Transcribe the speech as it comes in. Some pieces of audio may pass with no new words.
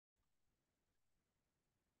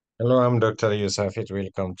Hello, I'm Dr. Yusafit.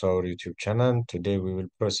 Welcome to our YouTube channel. Today we will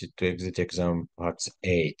proceed to exit exam part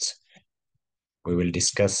 8. We will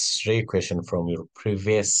discuss 3 questions from your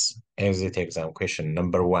previous exit exam question.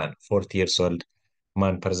 Number 1, 40 years old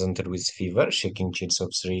man presented with fever, shaking chills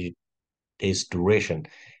of 3 days duration.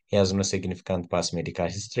 He has no significant past medical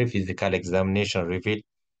history. Physical examination revealed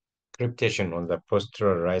crepitation on the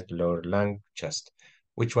posterior right lower lung chest.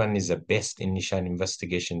 Which one is the best initial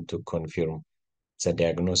investigation to confirm the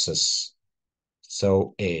diagnosis?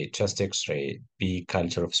 So A, chest X-ray, B,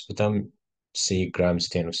 culture of sputum, C, gram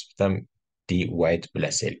stain of sputum, D, white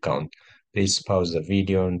blood cell count. Please pause the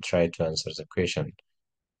video and try to answer the question.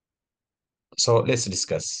 So let's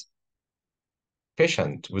discuss.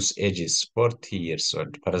 Patient whose age is 40 years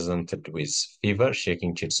old presented with fever,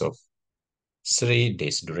 shaking chills of 3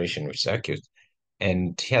 days duration, which is acute,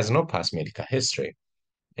 and he has no past medical history.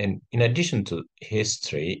 And in addition to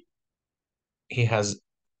history, he has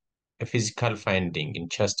a physical finding, in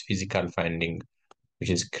chest physical finding, which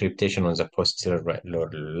is crepitation on the posterior right lower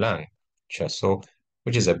lung chest. So,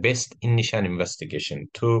 which is the best initial investigation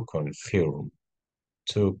to confirm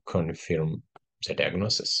the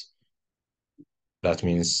diagnosis. That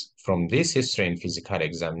means from this history and physical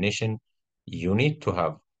examination, you need to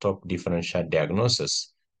have top differential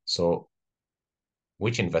diagnosis. So,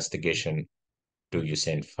 which investigation do you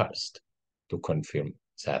send first to confirm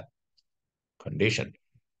that condition?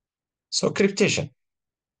 So, crepitation.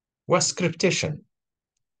 What's crepitation?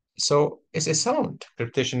 So it's a sound.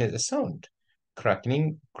 Crepitation is a sound.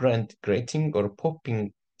 Crackling, grating, or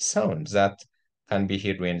popping sound that can be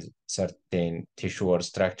heard when certain tissue or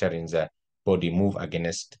structure in the body move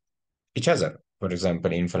against each other. For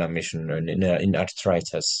example, inflammation in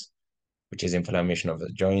arthritis, which is inflammation of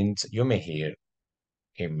the joints, you may hear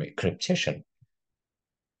a crepitation.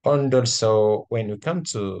 And also, when we come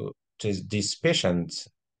to this patient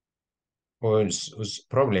whose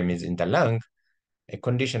problem is in the lung, a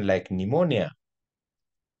condition like pneumonia,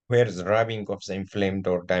 where the rubbing of the inflamed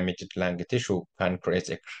or damaged lung tissue can create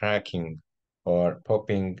a cracking or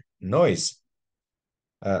popping noise.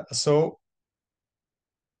 So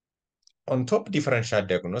on top differential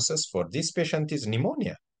diagnosis for this patient is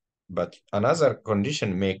pneumonia, but another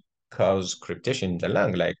condition may cause crepitation in the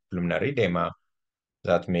lung, like pulmonary edema,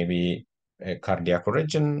 that may be a cardiac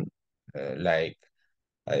origin, like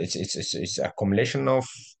it's accumulation of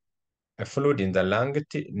a fluid in the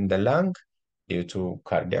lung due to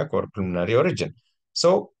cardiac or pulmonary origin.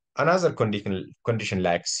 So another condition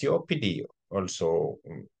like COPD, also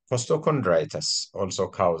costochondritis, also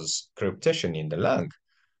cause crepitation in the lung.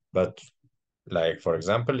 But like, for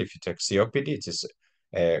example, if you take COPD, it is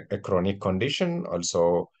a chronic condition.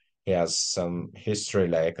 Also, he has some history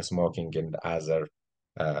like smoking and other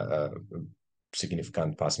uh,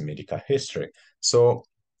 significant past medical history. So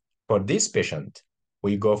for this patient,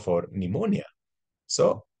 we go for pneumonia.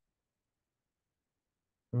 So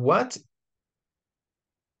what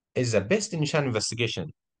is the best initial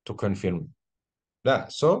investigation to confirm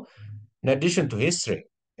that? So in addition to history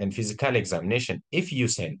and physical examination, if you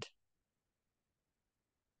send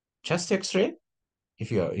chest X-ray,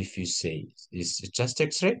 if you say it's chest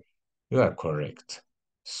X-ray, you are correct.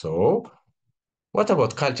 So what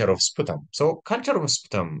about culture of sputum? So culture of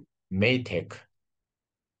sputum may take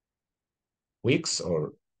weeks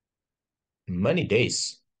or many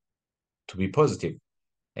days to be positive,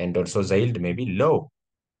 and also the yield may be low.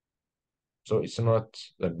 So it's not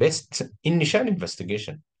the best initial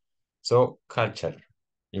investigation. So culture,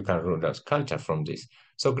 you can rule out culture from this.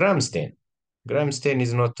 So gram stain. Gram stain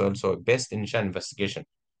is not also best initial investigation.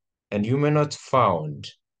 And you may not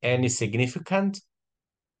found any significant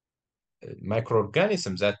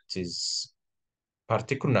microorganism that is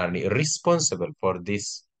particularly responsible for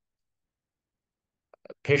this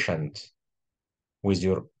patient with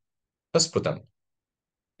your sputum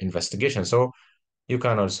investigation. So you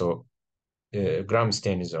can also, gram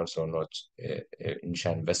stain is also not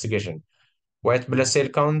initial investigation. White blood cell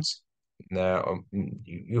counts, you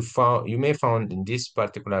may found in this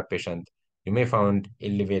particular patient, you may found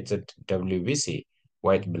elevated WBC,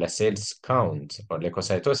 white blood cells count, or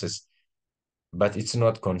leukocytosis, but it's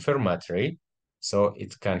not confirmatory, so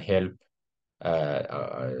it can help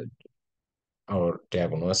our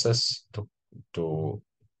diagnosis to to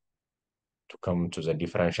come to the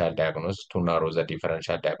differential diagnosis, to narrow the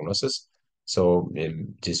differential diagnosis. So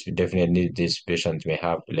this patient may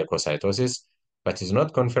have leukocytosis, but it's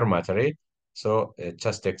not confirmatory. So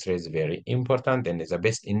chest X-ray is very important and is the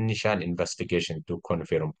best initial investigation to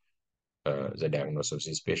confirm the diagnosis of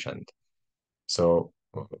this patient. So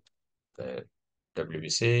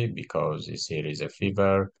WBC, because here is a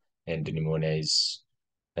fever and pneumonia is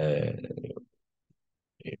Uh,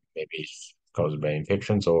 Maybe it's caused by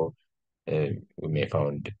infections, or we may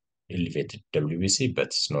found elevated WBC, but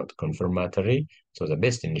it's not confirmatory. So the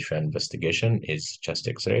best initial investigation is chest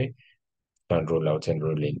X-ray, and rule out and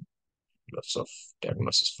rule in lots of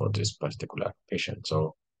diagnosis for this particular patient.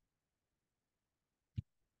 So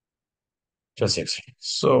chest X-ray.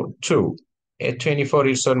 So two, a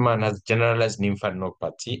 24-year-old man has generalized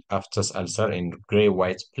lymphadenopathy after ulcer and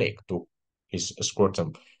gray-white plaque to his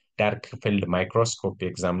scrotum. Dark field microscopy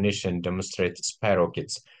examination demonstrates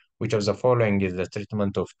spirochetes. Which of the following is the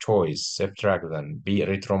treatment of choice? Ceftriaxone, B.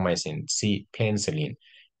 Erythromycin, C. Penicillin,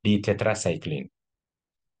 D. Tetracycline.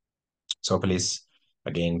 So please,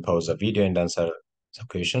 again, pause the video and answer the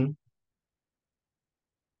question.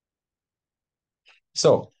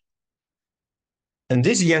 So, in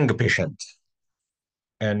this young patient,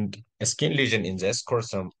 and a skin lesion in the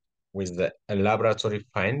scrotum with a laboratory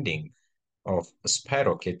finding of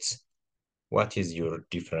spirochetes, what is your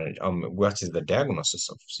different, what is the diagnosis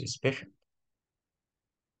of this patient?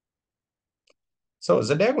 So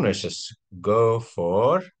the diagnosis, go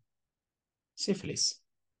for syphilis.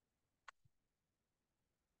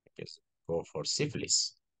 Yes, go for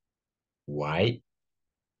syphilis. Why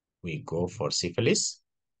we go for syphilis?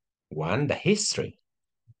 One, the history.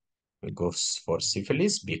 We go for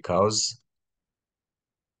syphilis because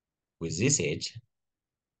with this age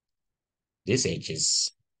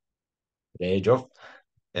is the age of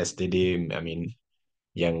STD, I mean,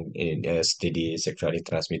 young STD, sexually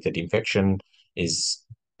transmitted infection, is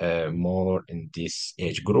more in this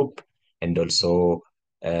age group. And also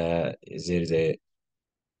there's a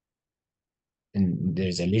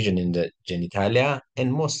lesion in the genitalia,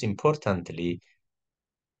 and most importantly,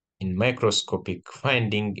 in microscopic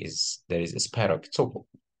finding is there is a spirochete. So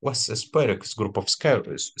what's a spirochetes? Group of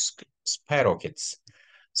spirochetes.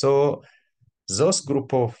 So those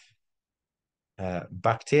group of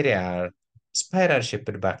bacteria,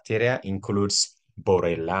 spiral-shaped bacteria, includes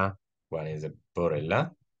borrelia. One is a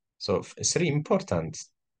borrelia. So three important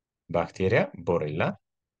bacteria, borrelia,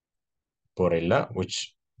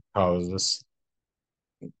 which causes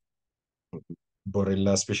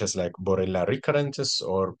borrelia species like borrelia recurrentis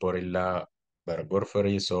or borrelia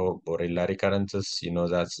burgdorferi. So borrelia recurrentis, you know,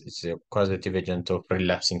 that it's a causative agent of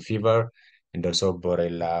relapsing fever, and also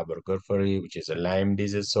borrelia burgdorferi, which is a Lyme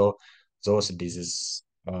disease. So those diseases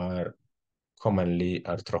are commonly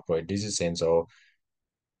arthropoid disease, and so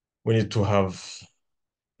we need to have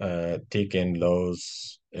taken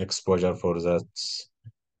lows exposure for that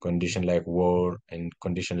condition like war and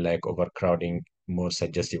condition like overcrowding, more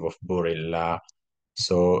suggestive of borrelia.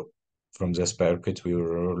 So from the spirochete, we will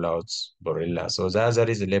rule out borrelia. So the other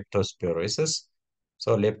is leptospirosis.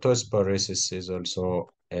 So leptospirosis is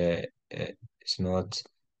also it's not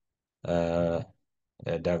a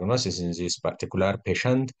diagnosis in this particular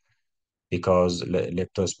patient, because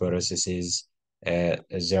leptospirosis is a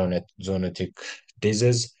zoonotic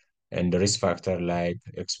disease, and the risk factor like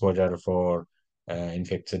exposure for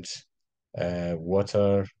infected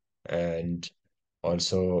water, and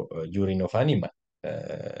also urine of animal,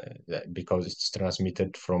 because it's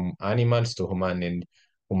transmitted from animals to human, and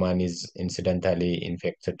human is incidentally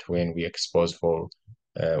infected when we expose for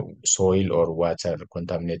soil or water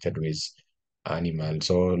contaminated with animal.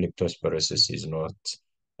 So leptospirosis is not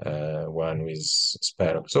one with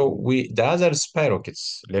spiroch. So the other spiroch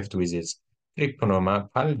it's left with is treponema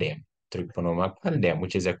pallidum. Treponema pallidum,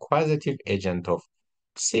 which is a causative agent of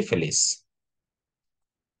syphilis.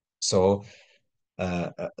 So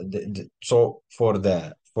so for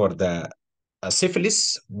the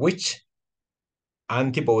syphilis, which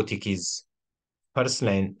antibiotic is first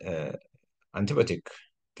line antibiotic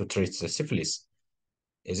to treat the syphilis?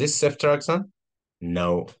 Is it ceftriaxone?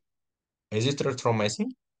 No. Is it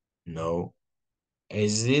erythromycin? No.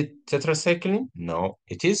 Is it tetracycline? No.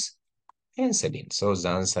 It is penicillin. So the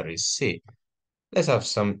answer is C. Let's have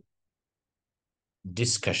some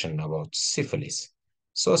discussion about syphilis.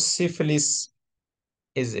 So syphilis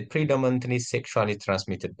is a predominantly sexually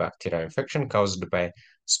transmitted bacterial infection caused by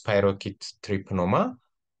spirochete treponema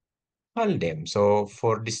pallidum. So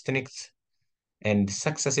for distinct and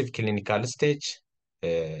successive clinical stage,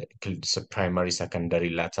 primary, secondary,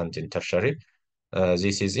 latent, and tertiary,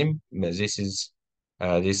 this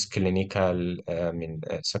clinical,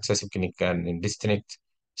 successive clinical and distinct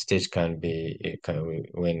stage can be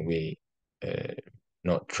when we uh,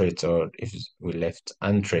 not treat, or if we left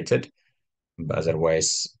untreated. But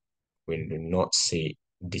otherwise, we do not see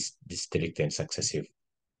this distinct and successive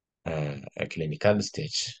clinical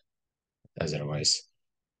stage. Otherwise,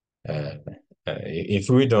 uh, if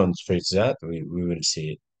we don't treat that, we will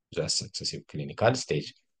see the successive clinical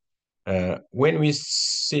stage. When we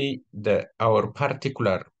see our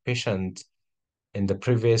particular patient in the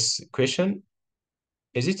previous question,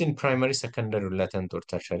 is it in primary, secondary, latent, or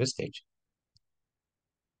tertiary stage?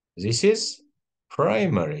 This is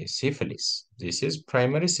primary syphilis. This is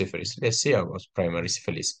primary syphilis. Let's see about primary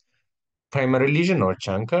syphilis. Primary lesion or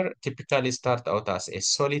chancre typically start out as a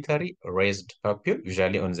solitary raised papule,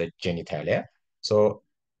 usually on the genitalia. So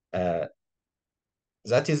that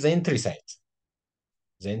is the entry site.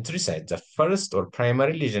 The entry site, the first or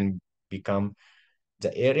primary lesion become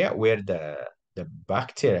the area where the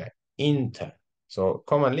bacteria enter. So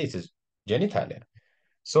commonly it is genitalia.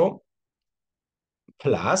 So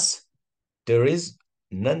plus there is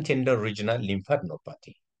non-tender regional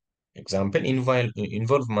lymphadenopathy. Example,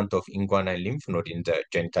 involvement of inguinal lymph node in the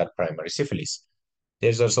genital primary syphilis.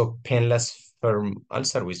 There's also painless firm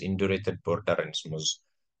ulcer with indurated border and smooth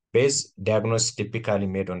base. Diagnosis typically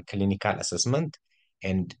made on clinical assessment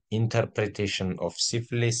and interpretation of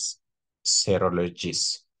syphilis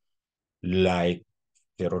serologies like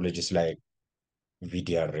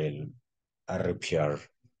VDRL, RPR.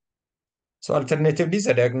 So alternatively,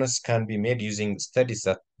 the diagnosis can be made using studies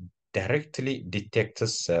that directly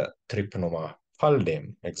detects treponema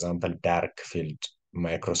pallidum, example, dark field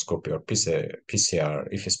microscopy or PCR,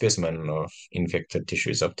 if a specimen of infected tissue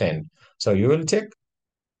is obtained. So you will take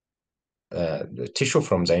the tissue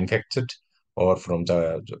from the infected or from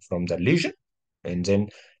the lesion, and then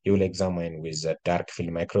you will examine with a dark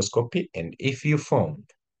field microscopy. And if you found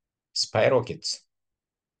spirochetes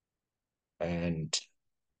and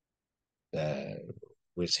uh,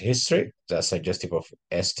 with history that's suggestive of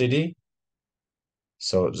STD,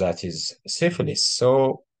 so that is syphilis.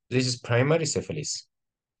 So this is primary syphilis.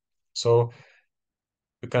 So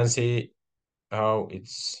you can see how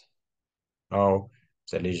how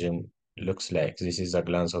the lesion looks like. This is a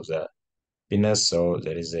glance of the penis. So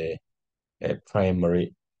there is a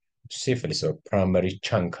primary syphilis or primary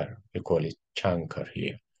chancre. We call it chancre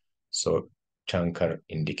here. So chancre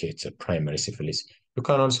indicates a primary syphilis. You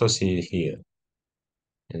can also see here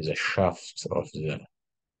in the shaft of the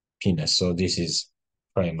penis. So this is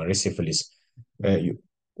primary syphilis. You,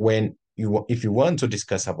 if you want to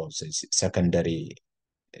discuss about secondary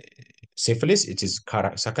syphilis,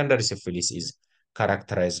 secondary syphilis is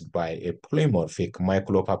characterized by a polymorphic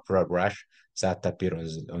mycolopapular rash that appear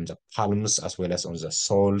on the palms as well as on the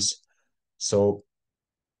soles. So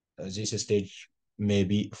this stage may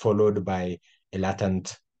be followed by a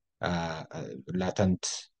latent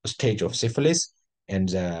stage of syphilis, and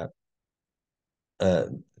the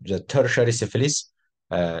tertiary syphilis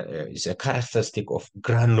is a characteristic of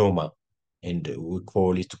granuloma, and we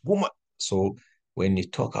call it guma. So when you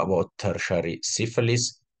talk about tertiary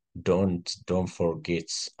syphilis, don't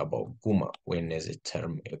forget about guma. When there's a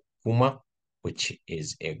term guma, which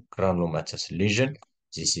is a granulomatous lesion,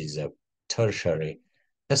 this is a tertiary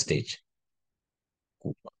stage.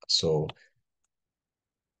 So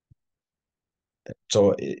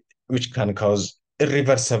so which can cause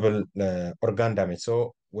irreversible organ damage.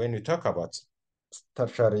 So when we talk about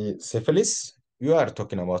tertiary syphilis, you are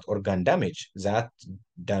talking about organ damage. That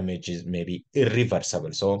damage is maybe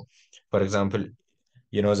irreversible. So, for example,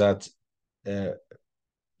 you know that uh,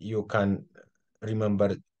 you can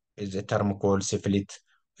remember is a term called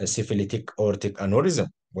syphilitic aortic aneurysm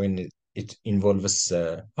when it involves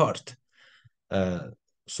heart. Uh,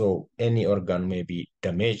 so any organ may be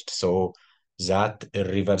damaged. So that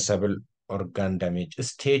irreversible organ damage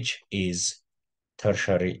stage is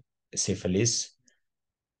tertiary syphilis.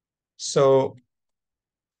 So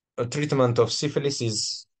a treatment of syphilis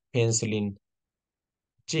is penicillin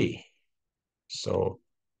G. So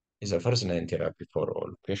is a first-line therapy for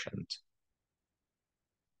all patients.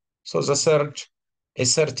 So the surge, a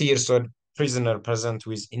 30 years old prisoner present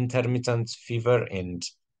with intermittent fever and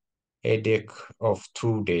headache of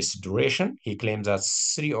 2 days duration. He claimed that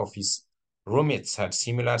 3 of his roommates had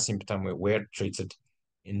similar symptoms were treated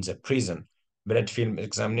in the prison. Blood film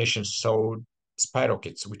examination showed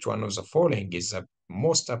spirochetes. Which one of the following is the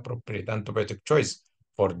most appropriate antibiotic choice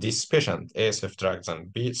for this patient? A,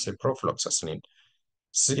 ceftriaxone, B, ciprofloxacin,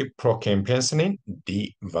 C, procampenicillin,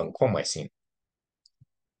 D, vancomycin.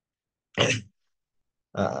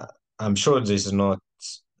 uh, I'm sure this is not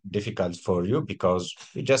difficult for you because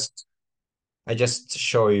I just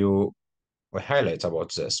show you a highlight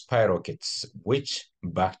about the spirochetes, which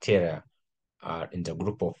bacteria are in the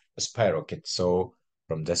group of spirochetes. So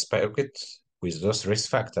from the spirochetes with those risk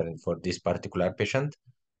factors for this particular patient,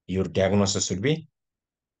 your diagnosis would be,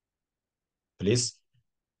 please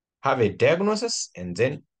have a diagnosis and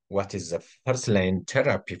then what is the first line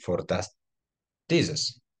therapy for that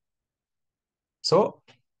disease. So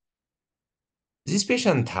This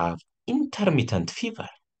patient have intermittent fever,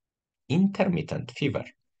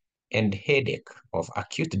 and headache of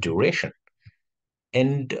acute duration.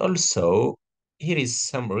 And also, here is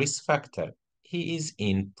some risk factor. He is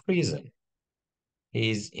in prison. He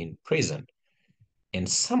is in prison. And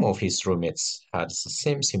some of his roommates had the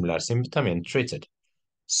same similar symptom and treated.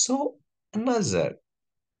 So another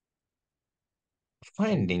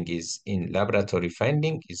finding is in laboratory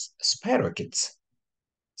finding is spirochetes.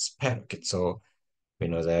 Spirochetes. So we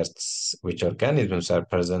know that which organisms are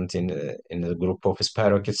present in the group of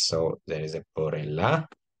spirochetes. So there is a borrelia,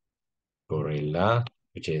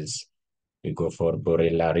 which is we go for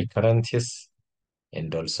borrelia recurrentis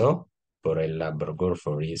and also borrelia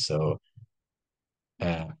burgdorferi. So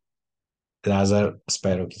the other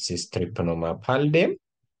spirochetes is treponema pallidum,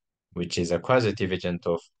 which is a causative agent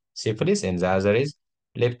of syphilis, and the other is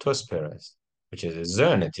leptospirosis, which is a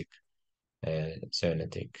zoonotic.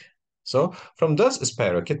 So from those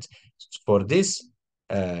spirochetes, for this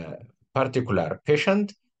uh, particular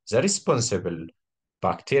patient, the responsible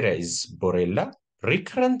bacteria is borrelia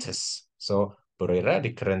recurrentis. So borrelia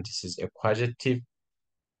recurrentis is a causative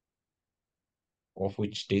of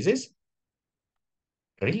which disease?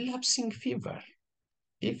 Relapsing fever.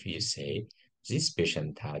 If you say this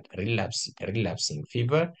patient had relapsing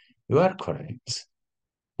fever, you are correct.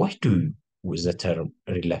 Why do the term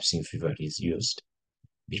relapsing fever is used?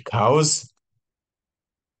 Because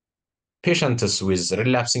patients with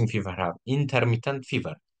relapsing fever have intermittent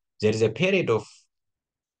fever. There is a period of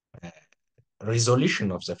uh,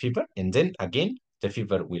 resolution of the fever, and then again the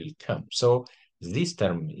fever will come. So this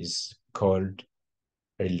term is called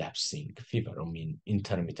relapsing fever, I mean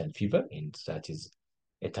intermittent fever, and that is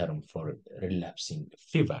a term for relapsing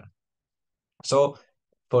fever. So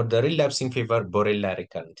for the relapsing fever, borrelia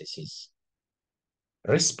recurrentis is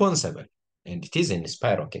responsible, and it is in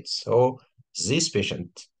spirochetes. So this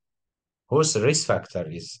patient whose risk factor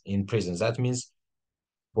is in prison, that means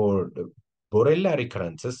for the borrelia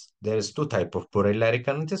recurrentis, there is two types of borrelia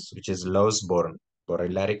recurrentis, which is loose-borne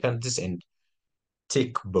borrelia recurrentis and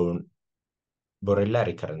tick-borne borrelia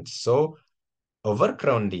recurrentis. So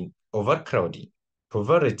overcrowding,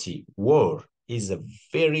 poverty, war is a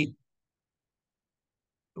very,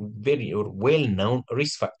 very well-known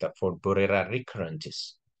risk factor for borrelia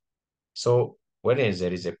recurrentis. So when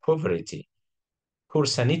there is a poverty, poor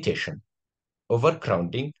sanitation,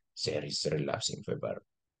 overcrowding, there is relapsing fever.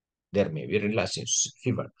 There may be relapsing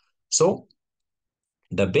fever. So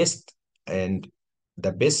the best and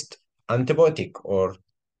the best antibiotic or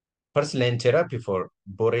first-line therapy for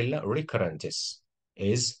borrelia recurrentis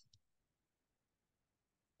is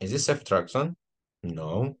it ceftriaxone?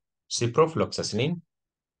 No. Ciprofloxacin?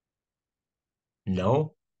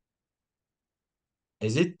 No.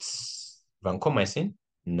 Is it vancomycin?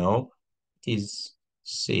 No. It is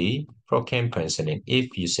C, procampenicillin.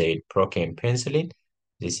 If you say procampenicillin,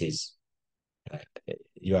 this is uh,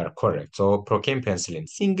 you are correct. So procampenicillin,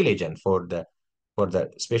 single agent for the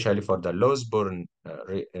especially for the low-borne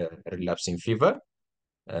relapsing fever,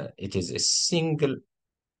 it is a single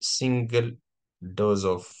dose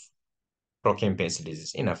of procampenicillin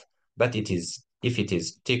is enough. But it is if it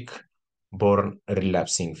is tick-borne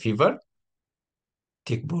relapsing fever,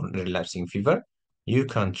 you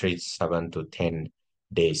can treat 7 to 10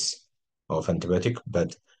 days of antibiotic,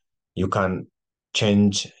 but you can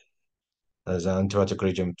change the antibiotic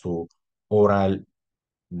regime to oral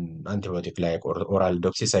antibiotic like or oral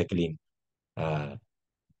doxycycline um,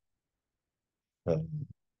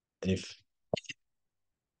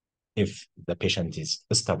 if the patient is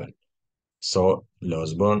stable. So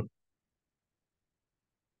low-borne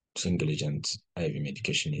single agent IV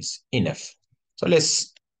medication is enough. So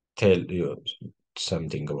let's tell you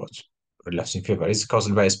something about relapsing fever. It's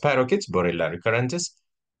caused by spirochetes, borrelia recurrentis,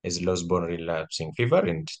 is low-borne relapsing fever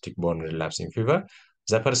and tick-borne relapsing fever.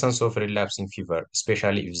 The persons of relapsing fever,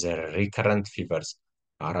 especially if the recurrent fevers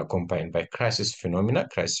are accompanied by crisis phenomena.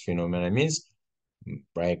 Crisis phenomena means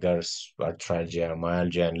rigors, arthralgia,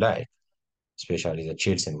 myalgia, and like, especially the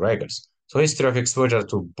chills and rigors. So history of exposure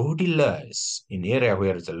to body lice in area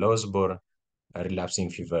where the low-borne relapsing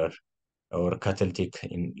fever or cattle tick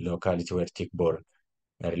in locality where tick-borne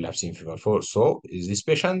relapsing fever. So this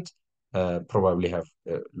patient probably have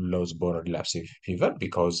low-borne relapsing fever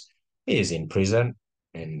because he is in prison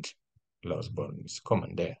and low-borne is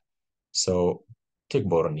common there. So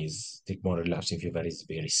tick-borne relapsing fever is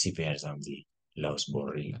very severe than the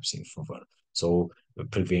low-borne relapsing fever. So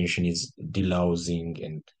prevention is delousing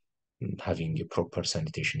and having a proper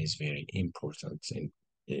sanitation is very important. And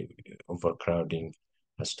overcrowding,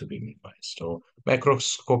 has to be minimized. So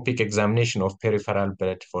microscopic examination of peripheral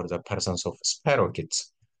blood for the presence of spirochetes.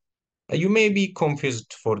 You may be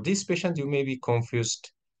confused for this patient. You may be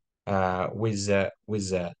confused with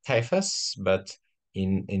typhus, but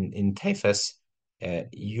in typhus,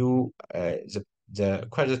 the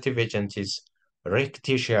causative agent is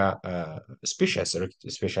Rickettsia species,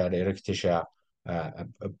 especially Rickettsia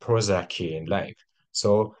prozaki-like.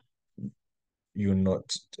 So you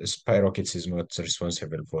not spirochetes is not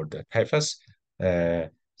responsible for the typhus. Uh,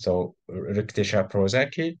 so Rickettsia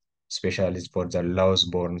prozaki, especially for the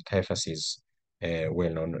louse-borne typhus, is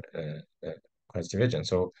well-known causative agent.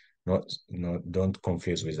 So don't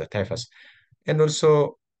confuse with the typhus. And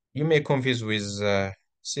also, you may confuse with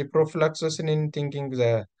ciprofloxacin in thinking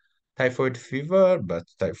the typhoid fever, but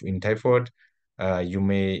in typhoid, you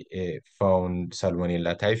may found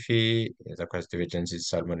Salmonella typhi. The causative agent is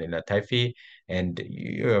Salmonella typhi, and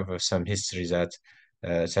you have some history that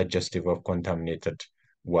suggestive of contaminated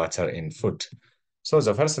water in food. So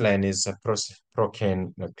the first line is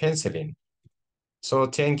procaine penicillin. So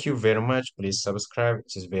thank you very much. Please subscribe.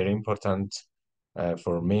 It is very important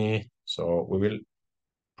for me. So we will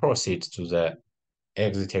proceed to the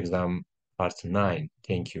exit exam part 9.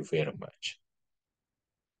 Thank you very much.